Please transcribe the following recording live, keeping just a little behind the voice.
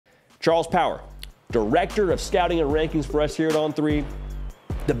Charles Power, Director of Scouting and Rankings for us here at On3,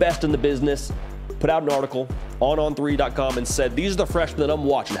 the best in the business, put out an article on on3.com and said, these are the freshmen that I'm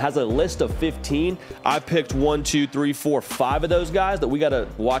watching. Has a list of 15. I picked 1, 2, 3, 4, 5 of those guys that we got to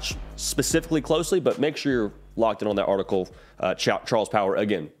watch specifically closely, but make sure you're locked in on that article. Charles Power,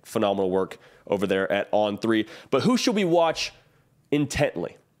 again, phenomenal work over there at On3. But who should we watch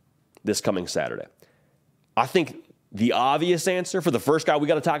intently this coming Saturday? I think the obvious answer for the first guy we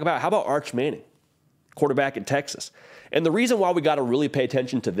got to talk about, how about Arch Manning, quarterback at Texas? And the reason why we got to really pay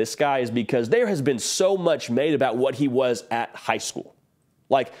attention to this guy is because there has been so much made about what he was at high school.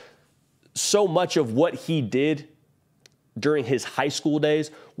 Like, so much of what he did during his high school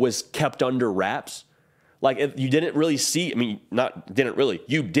days was kept under wraps. Like, if you didn't really see,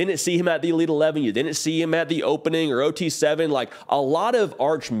 you didn't see him at the Elite 11. You didn't see him at the opening or OT7. Like, a lot of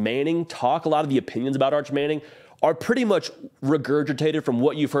Arch Manning talk, a lot of the opinions about Arch Manning are pretty much regurgitated from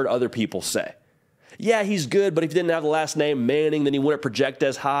what you've heard other people say. Yeah, he's good, but if he didn't have the last name Manning, then he wouldn't project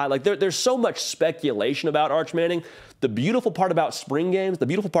as high. Like, there's so much speculation about Arch Manning. The beautiful part about spring games, the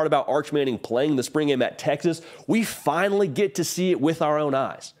beautiful part about Arch Manning playing the spring game at Texas, we finally get to see it with our own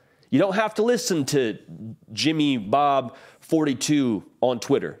eyes. You don't have to listen to Jimmy Bob 42 on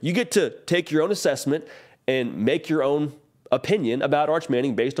Twitter. You get to take your own assessment and make your own opinion about Arch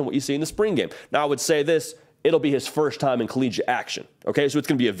Manning based on what you see in the spring game. Now, I would say this. It'll be his first time in collegiate action. Okay, so it's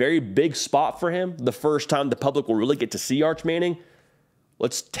going to be a very big spot for him. The first time the public will really get to see Arch Manning.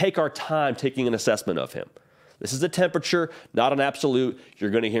 Let's take our time taking an assessment of him. This is a temperature, not an absolute. You're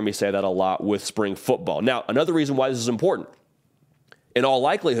going to hear me say that a lot with spring football. Now, another reason why this is important. In all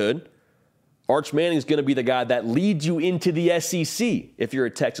likelihood, Arch Manning is going to be the guy that leads you into the SEC if you're a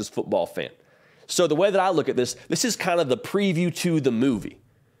Texas football fan. So the way that I look at this is kind of the preview to the movie.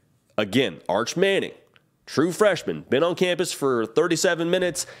 Again, Arch Manning, true freshman, been on campus for 37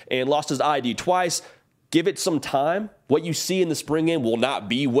 minutes and lost his ID twice. Give it some time. What you see in the spring game will not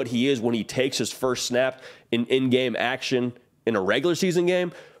be what he is when he takes his first snap in-game action in a regular season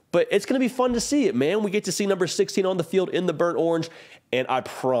game. But it's going to be fun to see it, man. We get to see number 16 on the field in the burnt orange. And I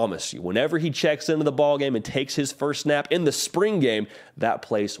promise you, whenever he checks into the ball game and takes his first snap in the spring game, that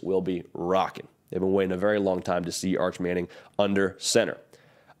place will be rocking. They've been waiting a very long time to see Arch Manning under center.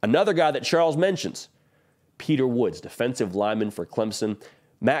 Another guy that Charles mentions, Peter Woods, defensive lineman for Clemson.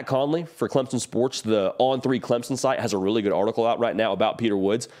 Matt Conley for Clemson Sports, the On3 Clemson site, has a really good article out right now about Peter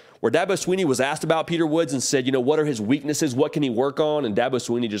Woods, where Dabo Swinney was asked about Peter Woods and said, what are his weaknesses? What can he work on? And Dabo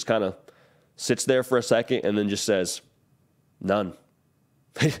Swinney just kind of sits there for a second and then just says, none.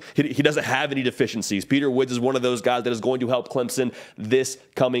 He doesn't have any deficiencies. Peter Woods is one of those guys that is going to help Clemson this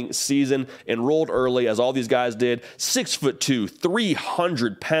coming season. Enrolled early, as all these guys did. 6'2",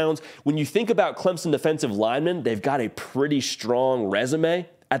 300 pounds. When you think about Clemson defensive linemen, they've got a pretty strong resume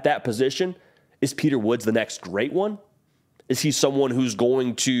at that position. Is Peter Woods the next great one? Is he someone who's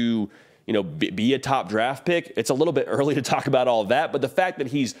going to, be a top draft pick? It's a little bit early to talk about all of that, but the fact that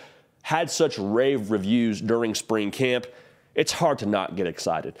he's had such rave reviews during spring camp, it's hard to not get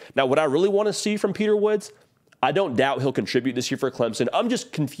excited. Now, what I really want to see from Peter Woods, I don't doubt he'll contribute this year for Clemson. I'm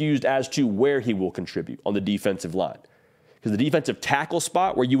just confused as to where he will contribute on the defensive line. Because the defensive tackle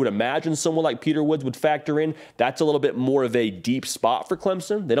spot, where you would imagine someone like Peter Woods would factor in, that's a little bit more of a deep spot for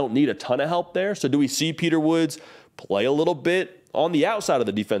Clemson. They don't need a ton of help there. So do we see Peter Woods play a little bit on the outside of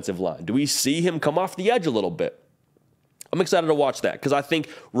the defensive line? Do we see him come off the edge a little bit? I'm excited to watch that because I think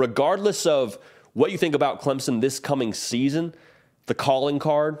regardless of what you think about Clemson this coming season, the calling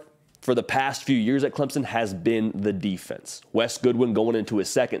card for the past few years at Clemson has been the defense. Wes Goodwin going into his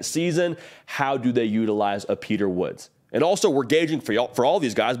second season. How do they utilize a Peter Woods? And also, we're gauging for all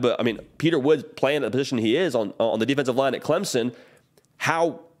these guys, but, Peter Woods playing the position he is on the defensive line at Clemson,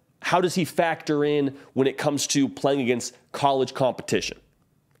 how does he factor in when it comes to playing against college competition?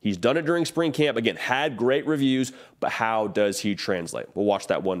 He's done it during spring camp. Again, had great reviews, but how does he translate? We'll watch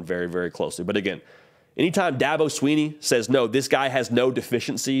that one very, very closely. But again, anytime Dabo Swinney says, no, this guy has no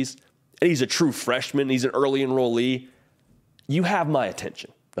deficiencies, and he's a true freshman, he's an early enrollee, you have my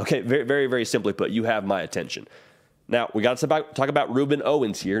attention. Okay, very, very, very simply put, you have my attention. Now, we got to talk about Rueben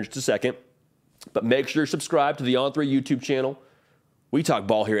Owens here in just a second, but make sure you're subscribed to the On3 YouTube channel. We talk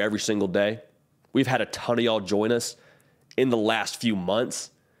ball here every single day. We've had a ton of y'all join us in the last few months.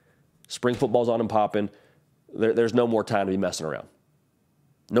 Spring football's on and popping. There's no more time to be messing around.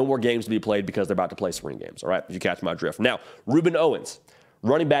 No more games to be played because they're about to play spring games, all right, if you catch my drift. Now, Rueben Owens,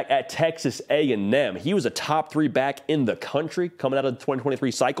 running back at Texas A&M. He was a top 3 back in the country coming out of the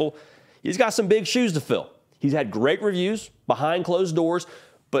 2023 cycle. He's got some big shoes to fill. He's had great reviews behind closed doors,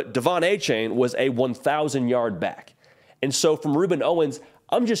 but Devon Achane was a 1,000-yard back. And so from Rueben Owens,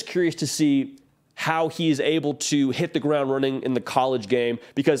 I'm just curious to see how he is able to hit the ground running in the college game,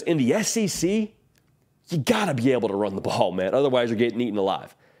 because in the SEC, you got to be able to run the ball, man. Otherwise, you're getting eaten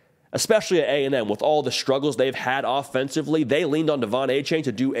alive. Especially at A&M, with all the struggles they've had offensively, they leaned on Devon Achane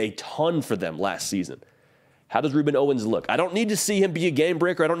to do a ton for them last season. How does Rueben Owens look? I don't need to see him be a game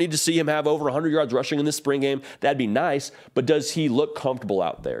breaker. I don't need to see him have over 100 yards rushing in this spring game. That'd be nice, but does he look comfortable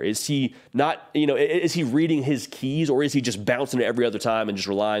out there? Is he not, is he reading his keys, or is he just bouncing it every other time and just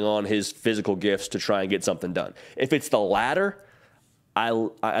relying on his physical gifts to try and get something done? If it's the latter,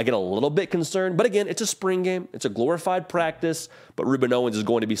 I get a little bit concerned. But again, it's a spring game. It's a glorified practice. But Rueben Owens is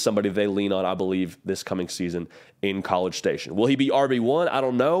going to be somebody they lean on, I believe, this coming season in College Station. Will he be RB1? I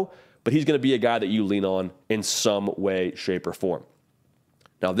don't know. But he's going to be a guy that you lean on in some way, shape, or form.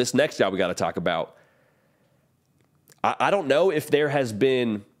 Now, this next guy we got to talk about, I don't know if there has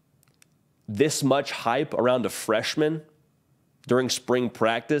been this much hype around a freshman during spring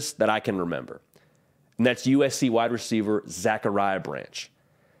practice that I can remember. And that's USC wide receiver Zachariah Branch.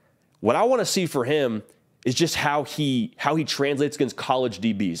 What I want to see for him is just how he translates against college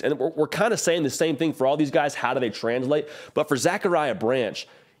DBs. And we're kind of saying the same thing for all these guys. How do they translate? But for Zachariah Branch,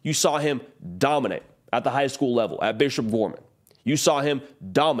 you saw him dominate at the high school level at Bishop Gorman. You saw him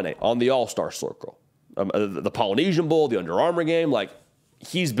dominate on the All-Star Circle, the Polynesian Bowl, the Under Armour game. Like,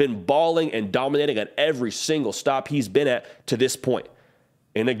 he's been balling and dominating at every single stop he's been at to this point.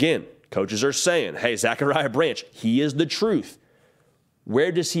 And again, coaches are saying, hey, Zachariah Branch, he is the truth.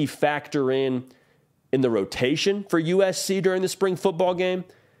 Where does he factor in the rotation for USC during the spring football game?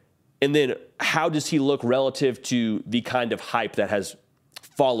 And then how does he look relative to the kind of hype that has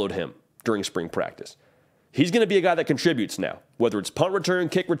followed him during spring practice? He's going to be a guy that contributes now, whether it's punt return,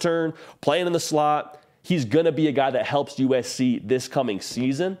 kick return, playing in the slot. He's going to be a guy that helps USC this coming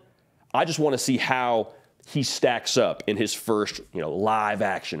season. I just want to see how he stacks up in his first, live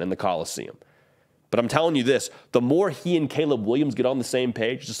action in the Coliseum. But I'm telling you this, the more he and Caleb Williams get on the same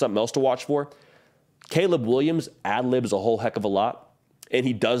page, just something else to watch for. Caleb Williams ad-libs a whole heck of a lot, and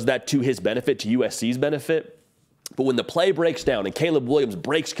he does that to his benefit, to USC's benefit. But when the play breaks down and Caleb Williams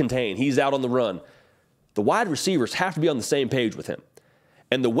breaks contain, he's out on the run, the wide receivers have to be on the same page with him.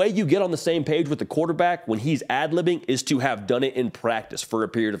 And the way you get on the same page with the quarterback when he's ad-libbing is to have done it in practice for a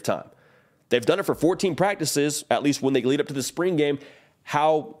period of time. They've done it for 14 practices, at least when they lead up to the spring game.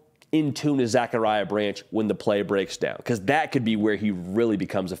 How in tune is Zachariah Branch when the play breaks down? Because that could be where he really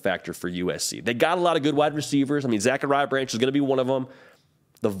becomes a factor for USC. They got a lot of good wide receivers. I mean, Zachariah Branch is going to be one of them.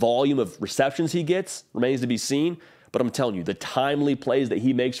 The volume of receptions he gets remains to be seen. But I'm telling you, the timely plays that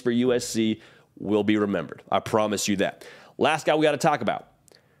he makes for USC will be remembered. I promise you that. Last guy we got to talk about,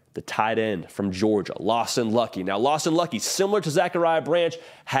 the tight end from Georgia, Lawson Lucky. Now, Lawson Lucky, similar to Zachariah Branch,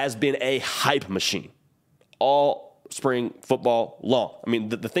 has been a hype machine all spring football long. I mean,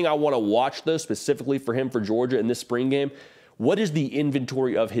 the thing I want to watch, though, specifically for him for Georgia in this spring game, what is the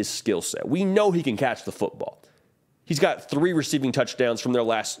inventory of his skill set? We know he can catch the football. He's got 3 receiving touchdowns from their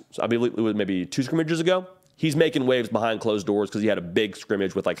last, I believe it was maybe 2 scrimmages ago. He's making waves behind closed doors because he had a big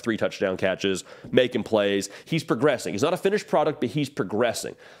scrimmage with like 3 touchdown catches, making plays. He's progressing. He's not a finished product, but he's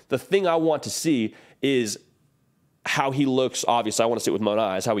progressing. The thing I want to see is how he looks. Obviously, I want to see it with my own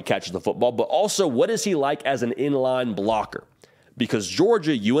eyes, how he catches the football, but also what is he like as an inline blocker? Because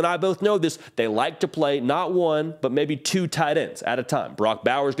Georgia, you and I both know this, they like to play not 1, but maybe 2 tight ends at a time. Brock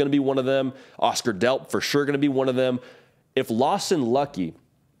Bowers is going to be one of them. Oscar Delp for sure going to be one of them. If Lawson Lucky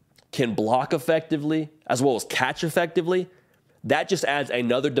can block effectively as well as catch effectively, that just adds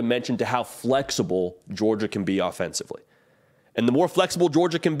another dimension to how flexible Georgia can be offensively. And the more flexible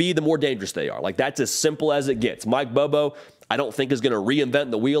Georgia can be, the more dangerous they are. Like, that's as simple as it gets. Mike Bobo, I don't think is going to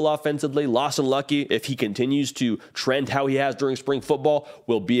reinvent the wheel offensively. Lawson Lucky, if he continues to trend how he has during spring football,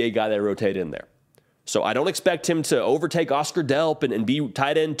 will be a guy that rotate in there. So I don't expect him to overtake Oscar Delp and be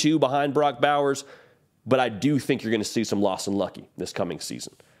tight end 2 behind Brock Bowers, but I do think you're going to see some Lawson Lucky this coming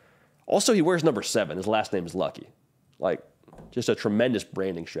season. Also, he wears number 7. His last name is Lucky. Like, just a tremendous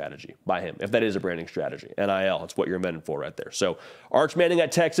branding strategy by him, if that is a branding strategy. NIL, it's what you're invented for right there. So Arch Manning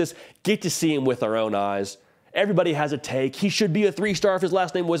at Texas, get to see him with our own eyes. Everybody has a take. He should be a 3-star if his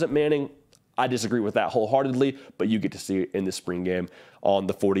last name wasn't Manning. I disagree with that wholeheartedly, but you get to see it in the spring game on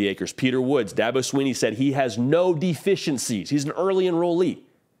the 40 acres. Peter Woods, Dabo Swinney said he has no deficiencies. He's an early enrollee.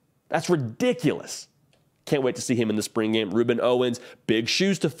 That's ridiculous. Can't wait to see him in the spring game. Rueben Owens, big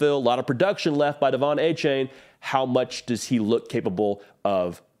shoes to fill, a lot of production left by Devon Achane. How much does he look capable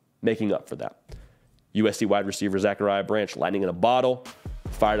of making up for that? USC wide receiver Zachariah Branch, lightning in a bottle.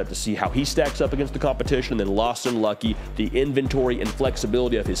 Fired up to see how he stacks up against the competition. And then Lawson Lucky, the inventory and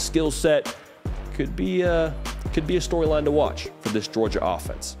flexibility of his skill set could be a storyline to watch for this Georgia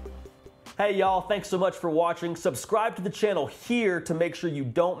offense. Hey y'all, thanks so much for watching. Subscribe to the channel here to make sure you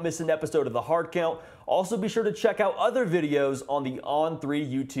don't miss an episode of The Hard Count. Also be sure to check out other videos on the On3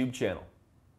 YouTube channel.